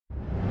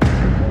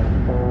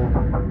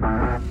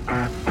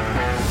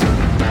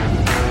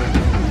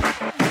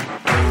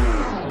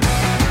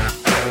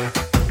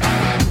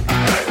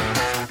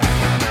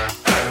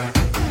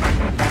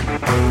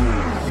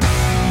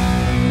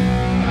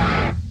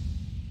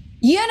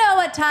You know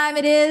what time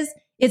it is.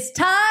 It's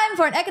time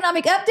for an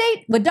economic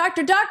update with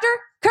Dr.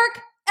 Kirk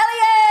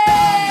Elliott.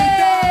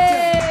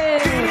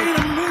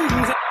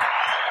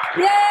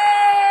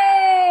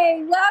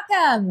 Yay!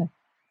 Welcome.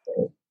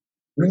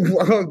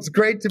 Well, it's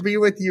great to be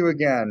with you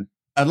again.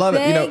 I love it.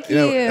 Thank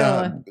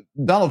you.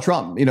 Donald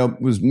Trump,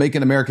 was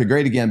making America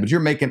great again, but you're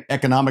making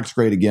economics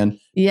great again.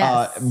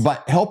 Yes.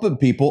 But helping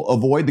people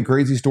avoid the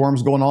crazy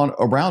storms going on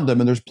around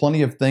them. And there's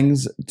plenty of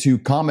things to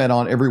comment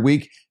on every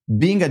week.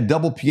 Being a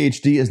double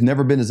PhD has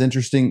never been as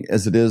interesting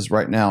as it is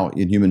right now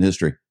in human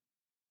history.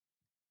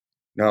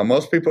 No,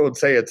 most people would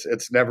say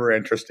it's never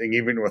interesting,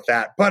 even with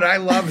that. But I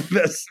love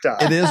this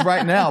stuff. It is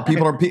right now.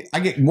 I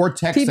get more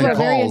texts and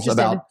calls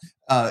about,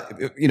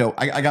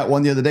 I got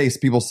one the other day.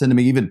 People sending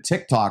me even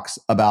TikToks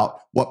about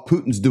what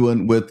Putin's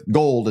doing with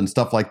gold and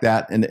stuff like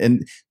that.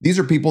 And these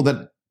are people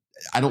that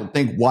I don't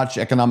think watch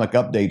economic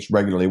updates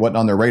regularly. Wasn't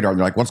on their radar.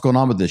 They're like, what's going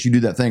on with this? You do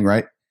that thing,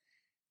 right?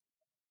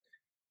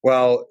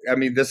 Well, I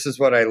mean, this is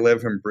what I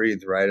live and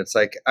breathe, right? It's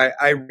like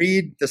I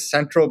read the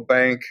central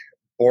bank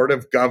board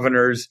of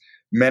governors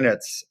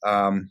minutes.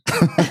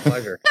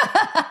 Pleasure.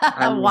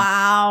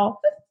 Wow.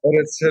 But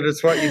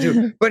it's what you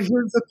do. But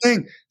here's the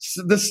thing.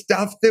 So the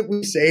stuff that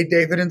we say,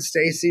 David and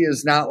Stacy,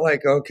 is not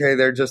like, okay,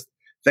 they're just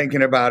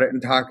thinking about it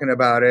and talking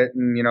about it.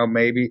 And,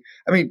 maybe,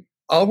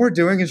 all we're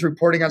doing is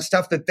reporting on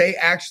stuff that they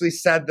actually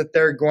said that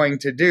they're going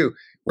to do.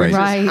 Which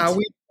Right. is how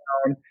we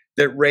found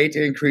that rate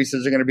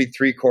increases are going to be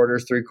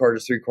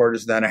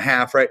 3/4, then a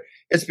half, right?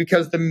 It's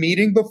because the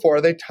meeting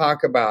before they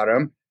talk about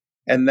them,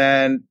 and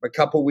then a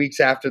couple weeks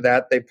after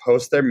that, they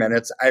post their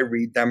minutes. I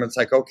read them. It's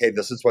like, okay,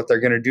 this is what they're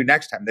going to do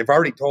next time. They've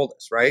already told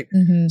us, right?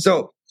 Mm-hmm.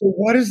 So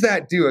what does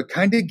that do? It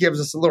kind of gives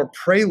us a little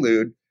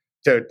prelude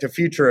to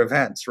future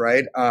events,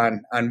 right?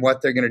 On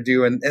what they're going to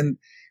do. And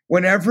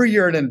whenever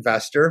you're an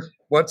investor,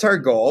 what's our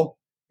goal?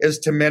 Is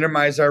to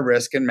minimize our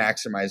risk and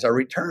maximize our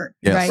return.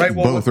 Yes, right?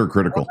 Both are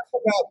critical.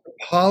 About the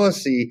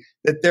policy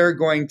that they're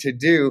going to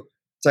do,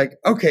 it's like,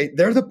 okay,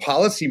 they're the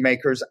policy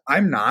makers.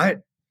 I'm not.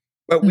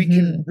 But we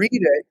can read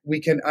it, we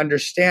can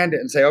understand it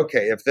and say,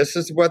 okay, if this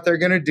is what they're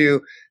going to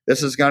do,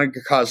 this is going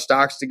to cause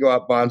stocks to go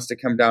up, bonds to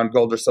come down,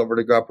 gold or silver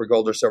to go up, or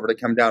gold or silver to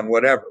come down,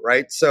 whatever,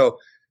 right? So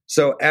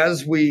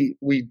as we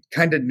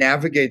kind of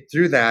navigate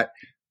through that,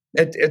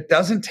 it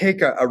doesn't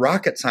take a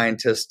rocket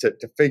scientist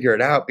to figure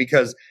it out,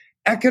 because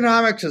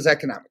economics is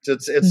economics.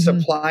 It's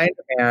supply and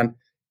demand.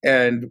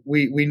 And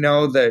we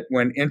know that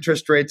when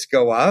interest rates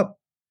go up,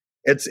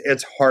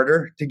 it's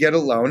harder to get a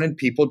loan and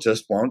people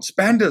just won't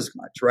spend as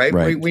much, right?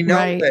 We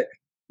know that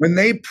when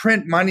they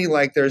print money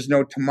like there's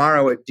no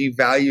tomorrow, it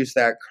devalues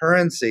that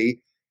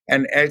currency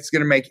and it's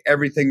going to make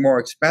everything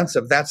more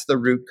expensive. That's the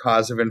root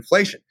cause of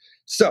inflation.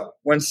 So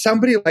when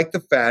somebody like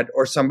the Fed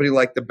or somebody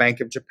like the Bank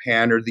of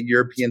Japan or the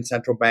European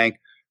Central Bank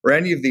or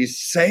any of these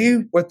say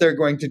what they're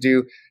going to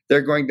do,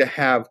 they're going to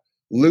have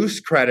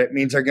loose credit,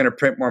 means they're going to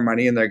print more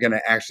money and they're going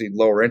to actually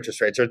lower interest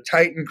rates, or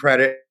tighten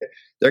credit,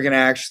 they're going to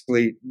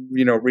actually,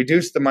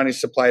 reduce the money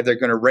supply. They're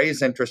going to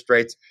raise interest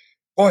rates.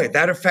 Boy,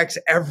 that affects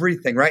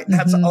everything, right? And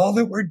that's all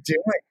that we're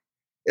doing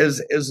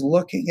is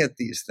looking at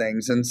these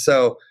things. And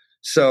so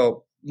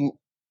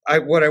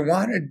what I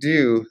want to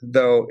do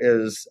though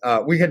is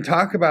we can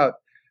talk about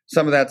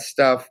some of that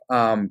stuff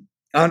on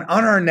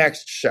our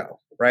next show,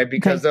 right?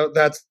 Because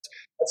that's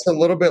a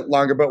little bit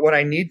longer. But what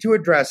I need to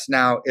address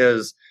now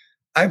is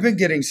I've been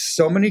getting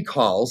so many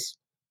calls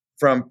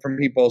from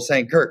people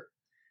saying, Kirk,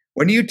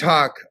 when you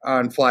talk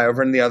on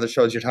Flyover and the other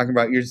shows you're talking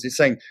about, you're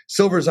saying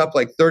silver's up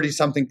like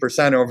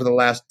 30-something% over the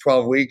last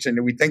 12 weeks,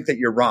 and we think that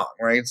you're wrong,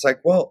 right? It's like,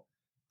 well,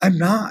 I'm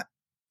not.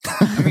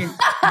 I mean,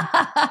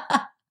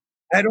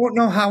 I don't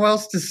know how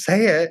else to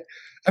say it.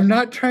 I'm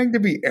not trying to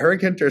be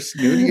arrogant or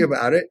snooty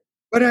about it,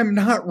 but I'm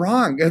not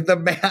wrong. The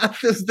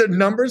math is, the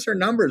numbers are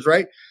numbers,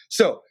 right?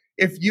 So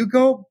if you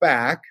go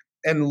back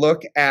and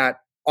look at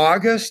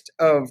August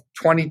of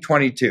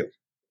 2022.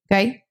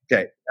 Okay.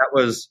 That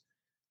was,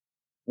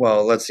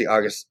 well, let's see,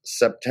 August,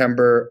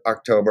 September,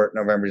 October,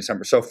 November,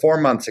 December. So 4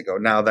 months ago.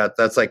 Now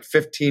that's like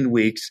 15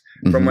 weeks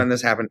from when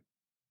this happened.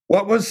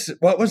 What was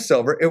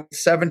silver? It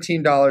was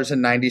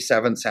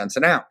 $17.97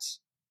 an ounce.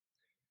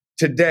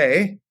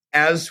 Today,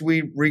 as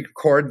we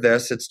record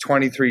this, it's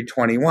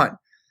 $23.21.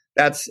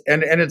 That's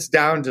and it's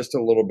down just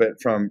a little bit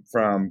from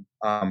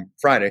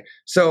Friday.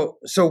 So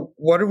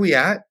what are we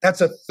at? That's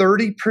a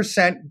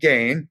 30%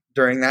 gain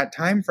during that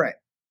time frame.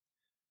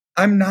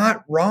 I'm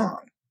not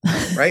wrong,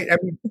 right? I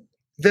mean,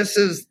 this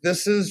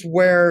is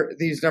where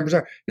these numbers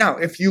are. Now,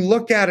 if you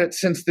look at it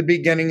since the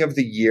beginning of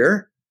the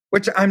year,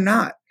 which I'm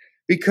not,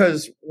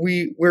 because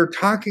we're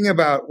talking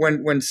about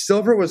when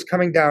silver was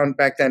coming down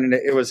back then and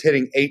it was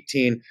hitting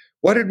 18.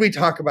 What did we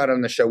talk about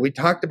on the show? We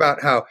talked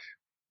about how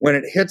when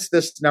it hits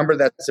this number,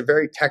 that's a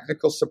very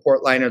technical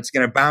support line, and it's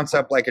going to bounce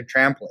up like a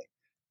trampoline.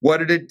 What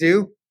did it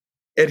do?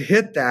 It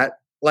hit that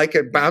like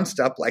it bounced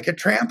up like a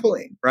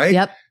trampoline, right?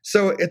 Yep.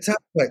 So it's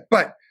up like,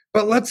 but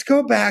let's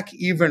go back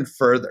even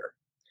further,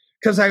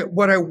 because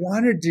what I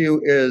want to do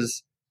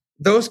is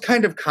those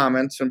kind of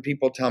comments when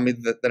people tell me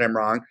that I'm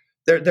wrong,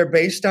 they're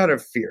based out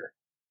of fear,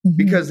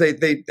 because they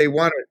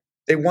want to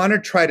they want to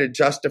try to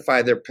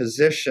justify their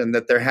position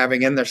that they're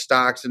having in their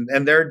stocks,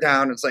 and they're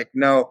down. It's like,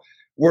 no,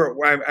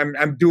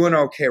 I'm doing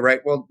okay,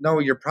 right? Well, no,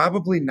 you're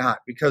probably not,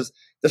 because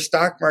the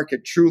stock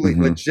market truly,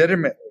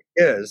 legitimately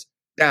is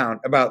down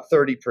about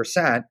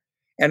 30%.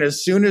 And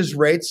as soon as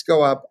rates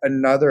go up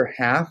another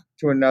half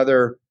to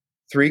another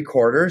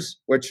 3/4,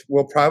 which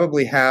we'll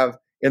probably have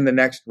in the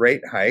next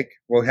rate hike,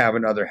 we'll have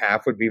another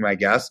half, would be my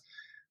guess.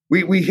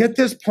 We hit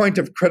this point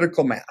of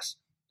critical mass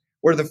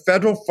where the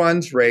federal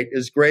funds rate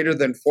is greater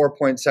than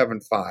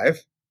 4.75,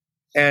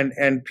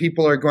 and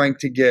people are going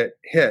to get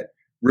hit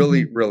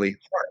really, really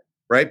hard,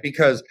 right?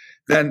 Because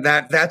then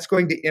that's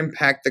going to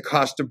impact the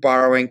cost of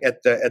borrowing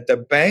at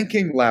the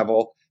banking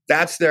level.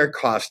 That's their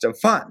cost of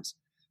funds.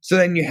 So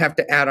then you have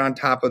to add on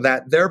top of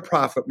that their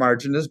profit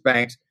margin as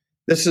banks.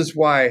 This is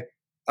why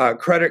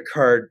credit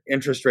card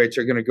interest rates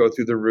are going to go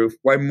through the roof,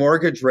 why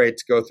mortgage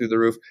rates go through the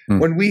roof.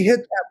 When we hit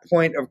that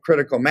point of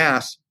critical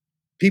mass,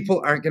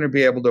 people aren't going to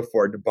be able to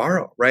afford to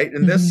borrow, right?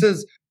 And this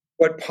is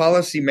what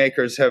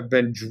policymakers have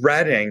been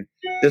dreading,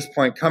 this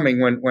point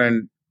coming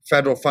when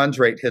federal funds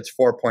rate hits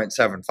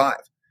 4.75.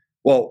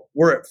 Well,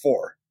 we're at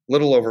 4,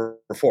 little over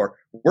 4.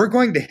 We're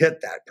going to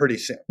hit that pretty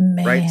soon,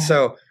 right?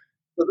 So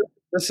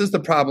this is the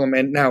problem.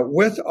 And now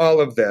with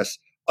all of this,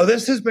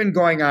 this has been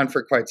going on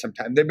for quite some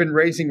time. They've been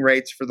raising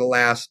rates for the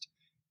last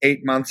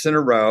 8 months in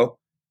a row.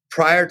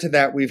 Prior to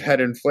that, we've had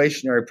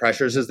inflationary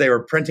pressures as they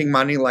were printing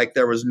money like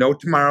there was no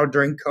tomorrow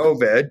during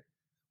COVID.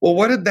 Well,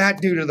 what did that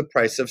do to the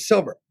price of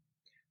silver?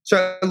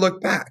 So I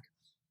look back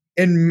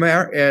in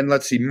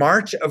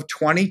March of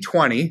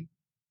 2020,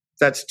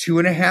 that's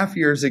 2.5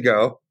 years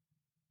ago.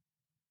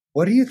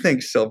 What do you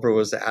think silver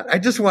was at? I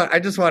just want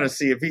to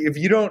see if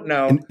you don't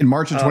know. In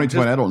March of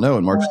 2020, I don't know.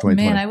 In March of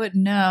 2020, man, I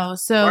wouldn't know.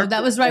 So March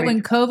that was right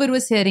when COVID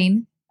was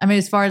hitting. I mean,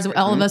 as far as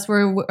all of us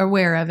were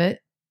aware of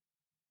it.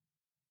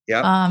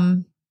 Yeah.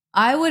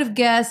 I would have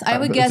guessed. I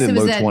would guess it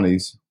was low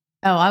 20s.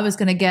 Oh, I was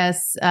going to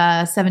guess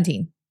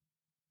 17.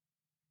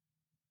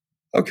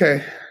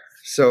 Okay,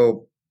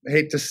 so I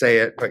hate to say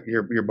it, but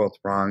you're both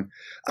wrong.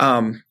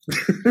 What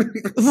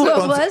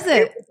was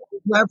it?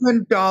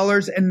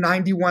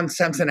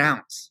 $11.91 an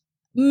ounce.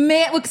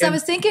 Man, because I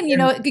was thinking,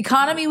 the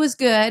economy was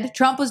good.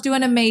 Trump was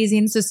doing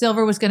amazing. So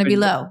silver was going to be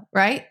low,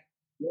 right?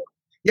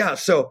 Yeah.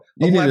 So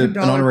you needed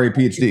an honorary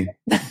PhD.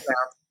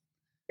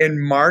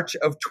 In March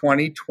of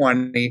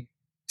 2020,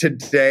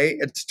 today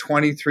it's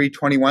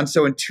 23.21.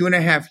 So in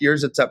 2.5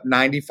 years, it's up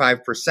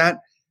 95%.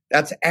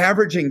 That's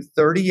averaging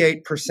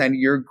 38%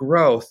 year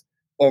growth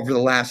over the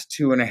last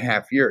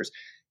 2.5 years.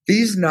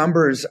 These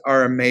numbers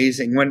are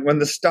amazing. When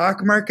the stock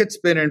market's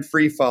been in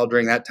free fall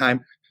during that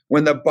time,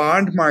 when the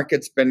bond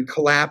market's been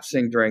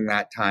collapsing during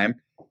that time,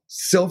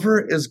 silver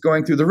is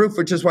going through the roof,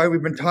 which is why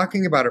we've been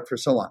talking about it for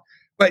so long.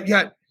 But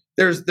yet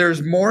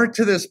there's more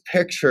to this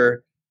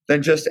picture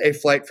than just a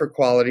flight for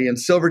quality and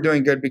silver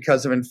doing good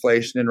because of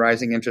inflation and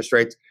rising interest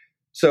rates.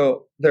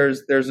 So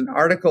there's an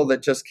article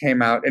that just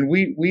came out, and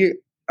we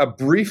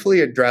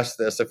briefly addressed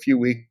this a few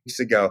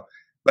weeks ago,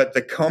 but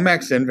the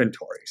COMEX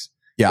inventories,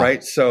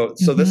 right? So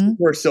this is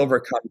where silver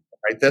comes from,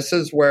 right? This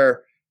is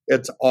where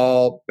it's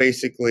all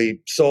basically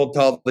sold to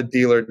all the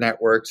dealer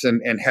networks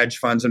and hedge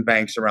funds and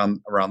banks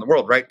around the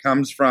world, right?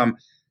 Comes from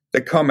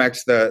the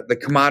COMEX, the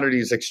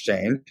Commodities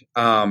Exchange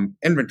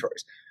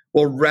inventories.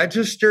 Well,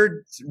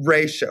 registered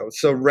ratio,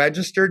 so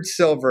registered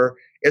silver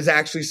is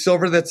actually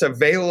silver that's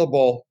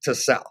available to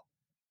sell,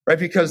 right?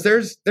 Because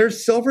there's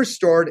silver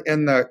stored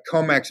in the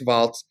COMEX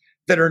vaults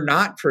that are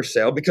not for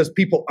sale because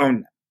people own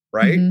them,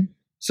 right?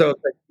 So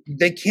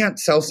they can't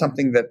sell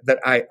something that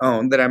I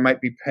own that I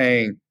might be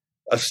paying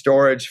a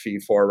storage fee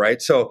for,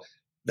 right? So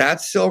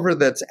that's silver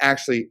that's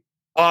actually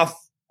off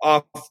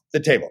the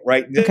table,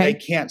 right? They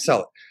can't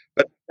sell it.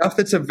 But stuff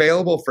that's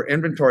available for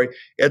inventory,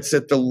 it's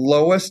at the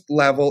lowest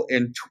level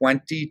in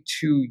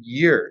 22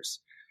 years.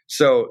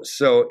 So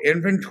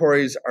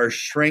inventories are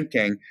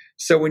shrinking.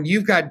 So when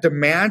you've got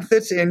demand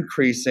that's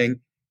increasing,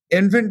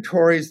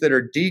 inventories that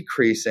are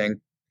decreasing,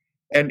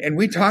 and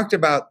we talked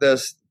about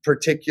this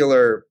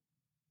particular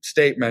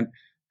statement,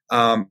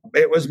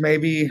 it was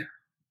maybe,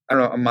 I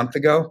don't know, a month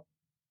ago,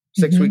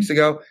 6 weeks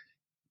ago,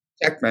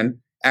 Shechtman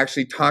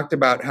actually talked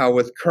about how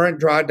with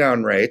current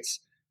drawdown rates,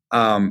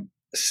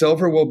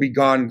 silver will be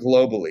gone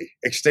globally,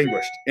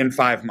 extinguished in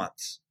 5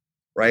 months,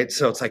 right?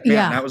 So it's like,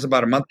 man, that was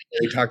about a month ago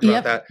we talked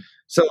about that.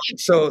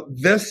 So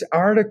this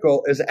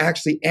article is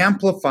actually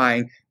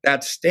amplifying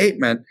that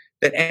statement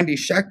that Andy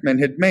Shechtman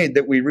had made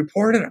that we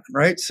reported on,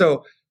 right?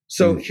 So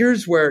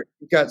here's where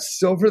you've got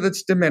silver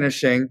that's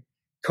diminishing,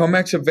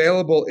 COMEX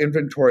available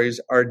inventories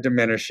are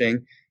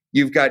diminishing,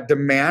 you've got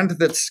demand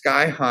that's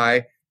sky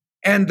high,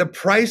 and the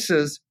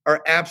prices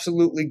are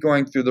absolutely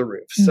going through the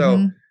roof.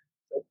 So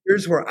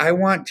here's where I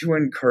want to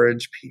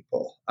encourage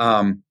people.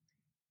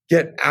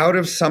 Get out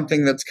of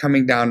something that's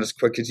coming down as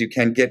quick as you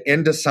can. Get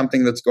into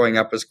something that's going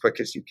up as quick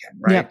as you can,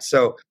 right? Yep.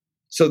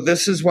 So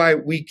this is why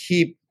we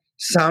keep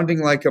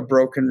sounding like a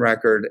broken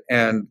record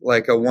and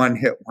like a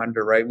one-hit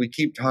wonder, right? We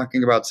keep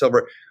talking about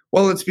silver.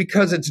 Well, it's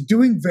because it's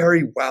doing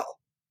very well.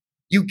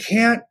 You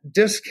can't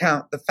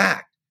discount the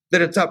fact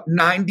that it's up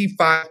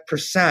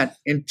 95%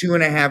 in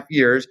 2.5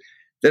 years,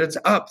 that it's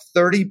up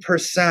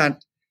 30%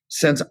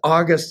 since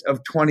August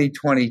of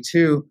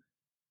 2022.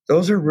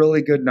 Those are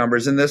really good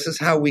numbers. And this is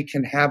how we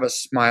can have a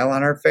smile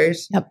on our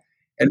face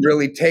and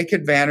really take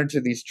advantage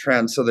of these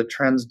trends so the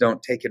trends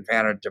don't take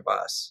advantage of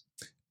us.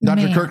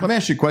 Dr. Kirk, let me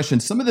ask you a question.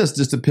 Some of this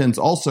just depends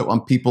also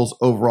on people's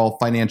overall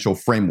financial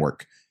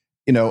framework.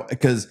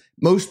 Because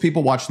most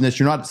people watching this,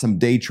 you're not some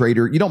day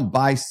trader. You don't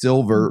buy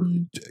silver,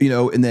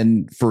 and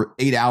then for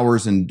 8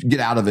 hours and get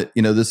out of it.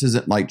 This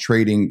isn't like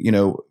trading,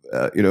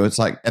 it's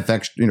like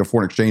FX,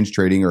 foreign exchange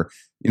trading or,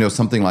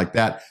 something like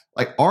that.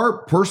 Like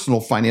our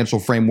personal financial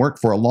framework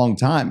for a long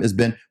time has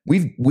been,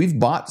 we've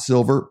bought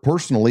silver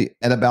personally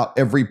at about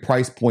every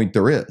price point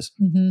there is.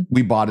 Mm-hmm.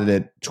 We bought it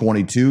at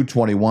 22,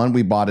 21.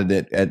 We bought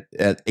it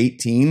at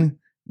 18.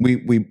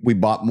 We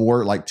bought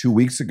more like 2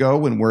 weeks ago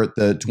when we're at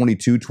the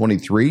 22,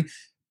 23,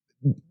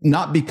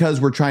 not because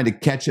we're trying to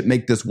catch it,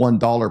 make this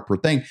 $1 per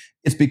thing.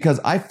 It's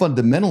because I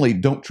fundamentally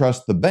don't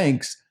trust the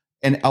banks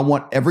and I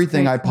want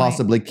everything I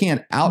possibly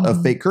can out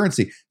of fake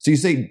currency. So you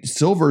say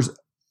silver's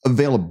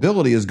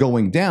availability is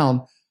going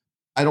down.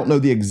 I don't know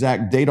the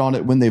exact date on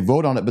it when they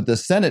vote on it, but the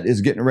Senate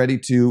is getting ready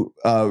to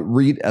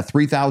read a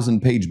 3,000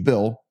 page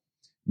bill.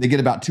 They get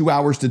about 2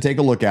 hours to take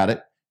a look at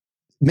it.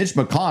 Mitch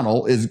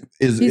McConnell is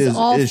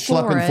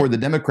schlepping for the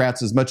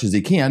Democrats as much as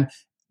he can.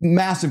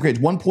 Massive grades,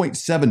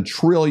 $1.7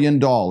 trillion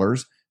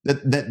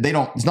that they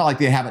don't, it's not like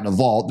they have it in a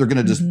vault. They're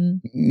going to just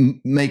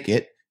make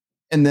it.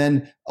 And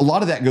then a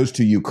lot of that goes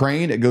to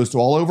Ukraine. It goes to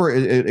all over.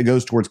 It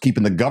goes towards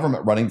keeping the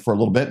government running for a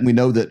little bit. And we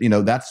know that,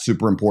 that's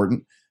super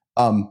important.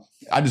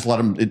 I just let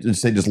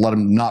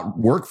them not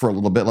work for a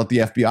little bit. Let the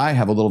FBI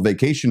have a little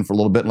vacation for a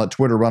little bit and let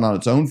Twitter run on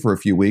its own for a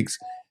few weeks.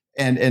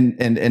 And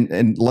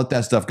let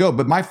that stuff go.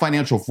 But my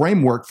financial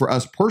framework for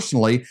us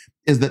personally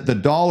is that the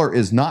dollar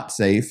is not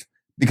safe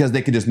because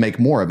they could just make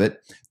more of it.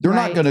 They're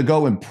not going to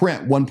go and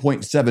print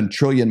 1.7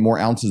 trillion more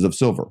ounces of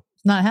silver.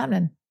 It's not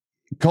happening.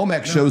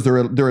 COMEX shows they're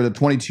at a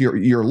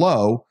 22-year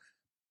low.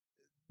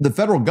 The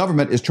federal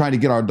government is trying to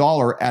get our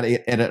dollar at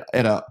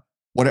a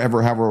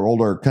however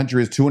old our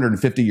country is,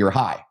 250-year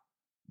high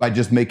by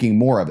just making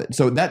more of it.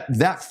 So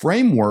that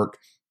framework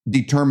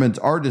determines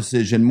our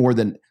decision more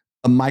than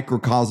a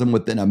microcosm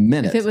within a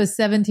minute. If it was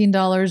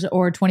 $17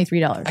 or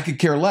 $23. I could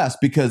care less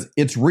because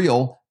it's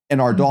real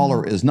and our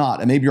dollar is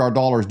not. And maybe our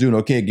dollar is doing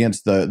okay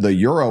against the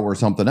euro or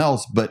something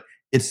else, but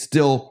it's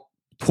still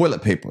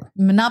toilet paper.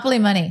 Monopoly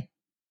money.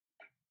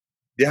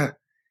 Yeah,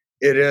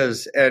 it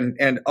is.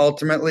 And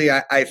ultimately,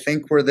 I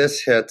think where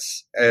this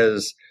hits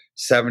is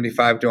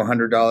 $75 to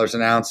 $100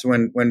 an ounce.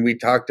 When we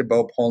talk to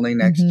Bo Polney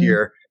next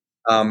year,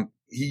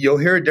 you'll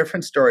hear a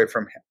different story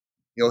from him.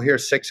 You'll hear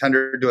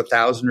 600 to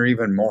 1,000 or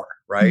even more,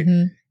 right?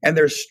 Mm-hmm. And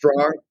there's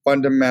strong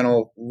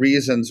fundamental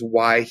reasons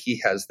why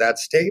he has that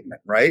statement,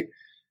 right?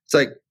 It's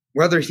like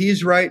whether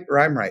he's right or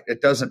I'm right,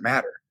 it doesn't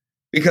matter.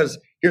 Because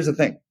here's the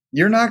thing.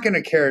 You're not going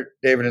to care,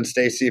 David and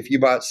Stacy, if you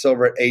bought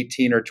silver at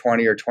 18 or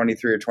 20 or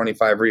 23 or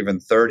 25 or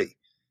even 30.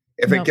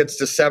 If it gets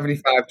to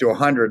 75 to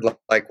 100,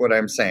 like what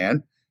I'm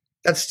saying,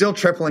 that's still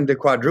tripling to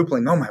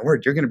quadrupling. Oh my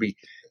word, you're going to be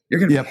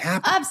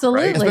happy.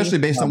 Absolutely. Right? Especially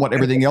based on what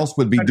everything else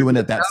would be doing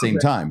at that same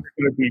time.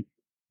 You're going to be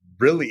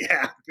really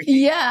happy.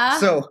 Yeah.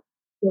 So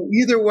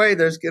either way,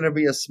 there's going to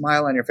be a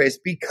smile on your face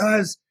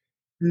because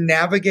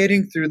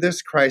navigating through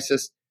this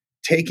crisis,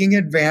 taking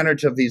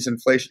advantage of these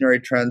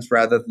inflationary trends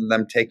rather than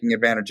them taking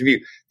advantage of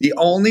you. The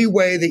only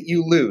way that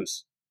you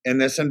lose in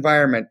this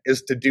environment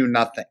is to do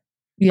nothing,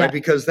 right?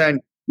 Because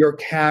then your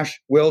cash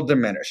will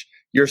diminish.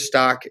 Your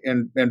stock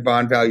and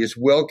bond values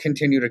will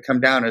continue to come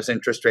down as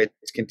interest rates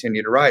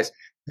continue to rise.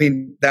 I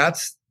mean,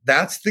 that's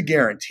the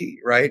guarantee,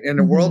 right? In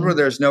a world where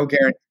there's no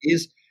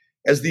guarantees,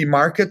 as the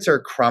markets are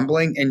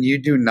crumbling and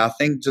you do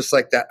nothing, just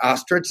like that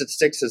ostrich that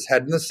sticks his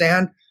head in the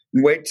sand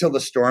and wait till the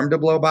storm to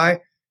blow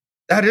by,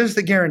 that is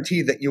the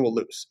guarantee that you will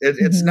lose.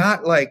 It's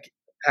not like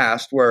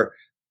past where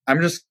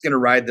I'm just going to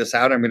ride this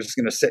out. I'm just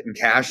going to sit in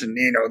cash and,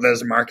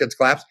 those markets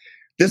collapse.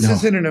 This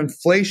isn't an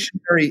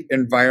inflationary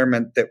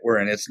environment that we're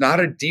in. It's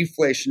not a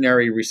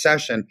deflationary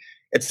recession.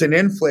 It's an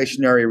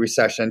inflationary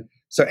recession.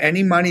 So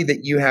any money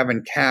that you have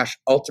in cash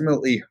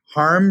ultimately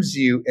harms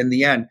you in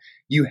the end.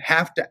 You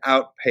have to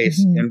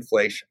outpace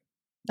inflation.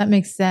 That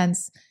makes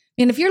sense.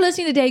 And if you're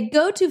listening today,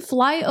 go to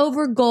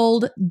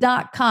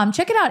flyovergold.com.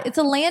 Check it out. It's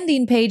a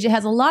landing page. It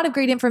has a lot of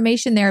great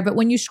information there. But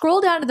when you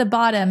scroll down to the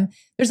bottom,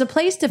 there's a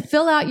place to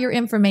fill out your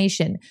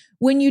information.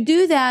 When you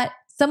do that,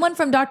 someone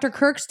from Dr.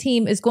 Kirk's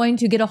team is going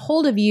to get a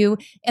hold of you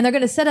and they're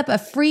going to set up a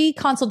free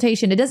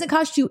consultation. It doesn't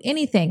cost you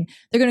anything.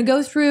 They're going to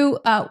go through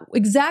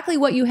exactly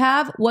what you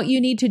have, what you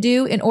need to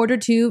do in order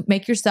to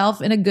make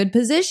yourself in a good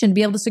position,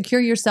 be able to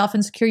secure yourself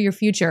and secure your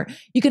future.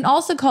 You can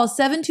also call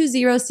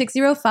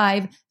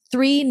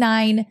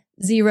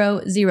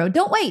 720-605-3900.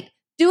 Don't wait.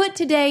 Do it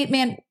today.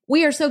 Man,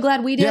 we are so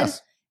glad we did.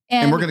 Yes.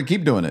 And we're going to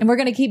keep doing it. And we're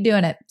going to keep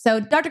doing it. So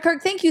Dr.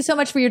 Kirk, thank you so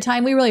much for your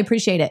time. We really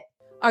appreciate it.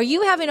 Are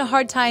you having a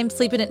hard time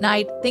sleeping at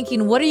night,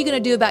 thinking, what are you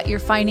going to do about your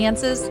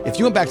finances? If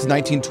you went back to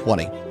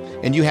 1920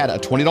 and you had a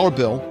 $20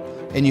 bill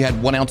and you had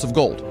 1 ounce of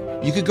gold,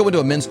 you could go into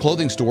a men's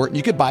clothing store and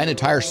you could buy an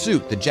entire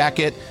suit, the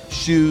jacket,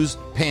 shoes,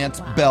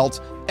 pants,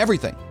 belt,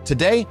 everything.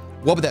 Today,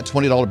 what would that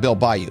 $20 bill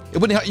buy you?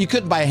 You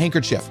couldn't buy a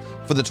handkerchief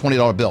for the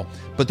 $20 bill,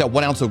 but that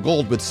 1 ounce of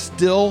gold would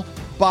still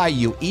buy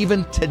you,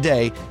 even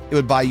today, it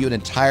would buy you an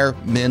entire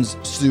men's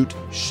suit,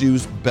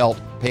 shoes,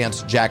 belt,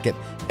 pants, jacket,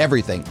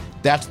 everything.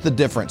 That's the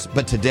difference.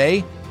 But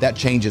today, that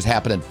change is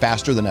happening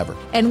faster than ever.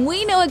 And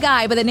we know a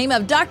guy by the name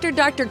of Dr.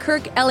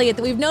 Kirk Elliott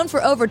that we've known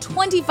for over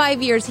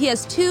 25 years. He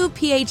has 2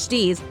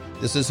 PhDs.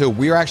 This is who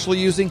we're actually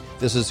using.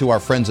 This is who our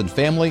friends and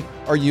family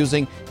are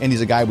using. And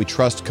he's a guy we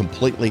trust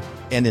completely.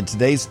 And in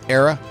today's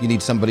era, you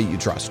need somebody you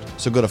trust.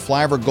 So go to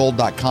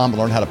flyovergold.com and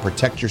learn how to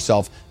protect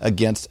yourself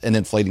against an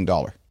inflating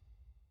dollar.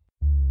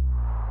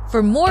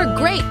 For more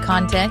great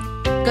content,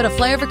 go to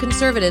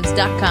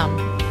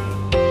flyoverconservatives.com.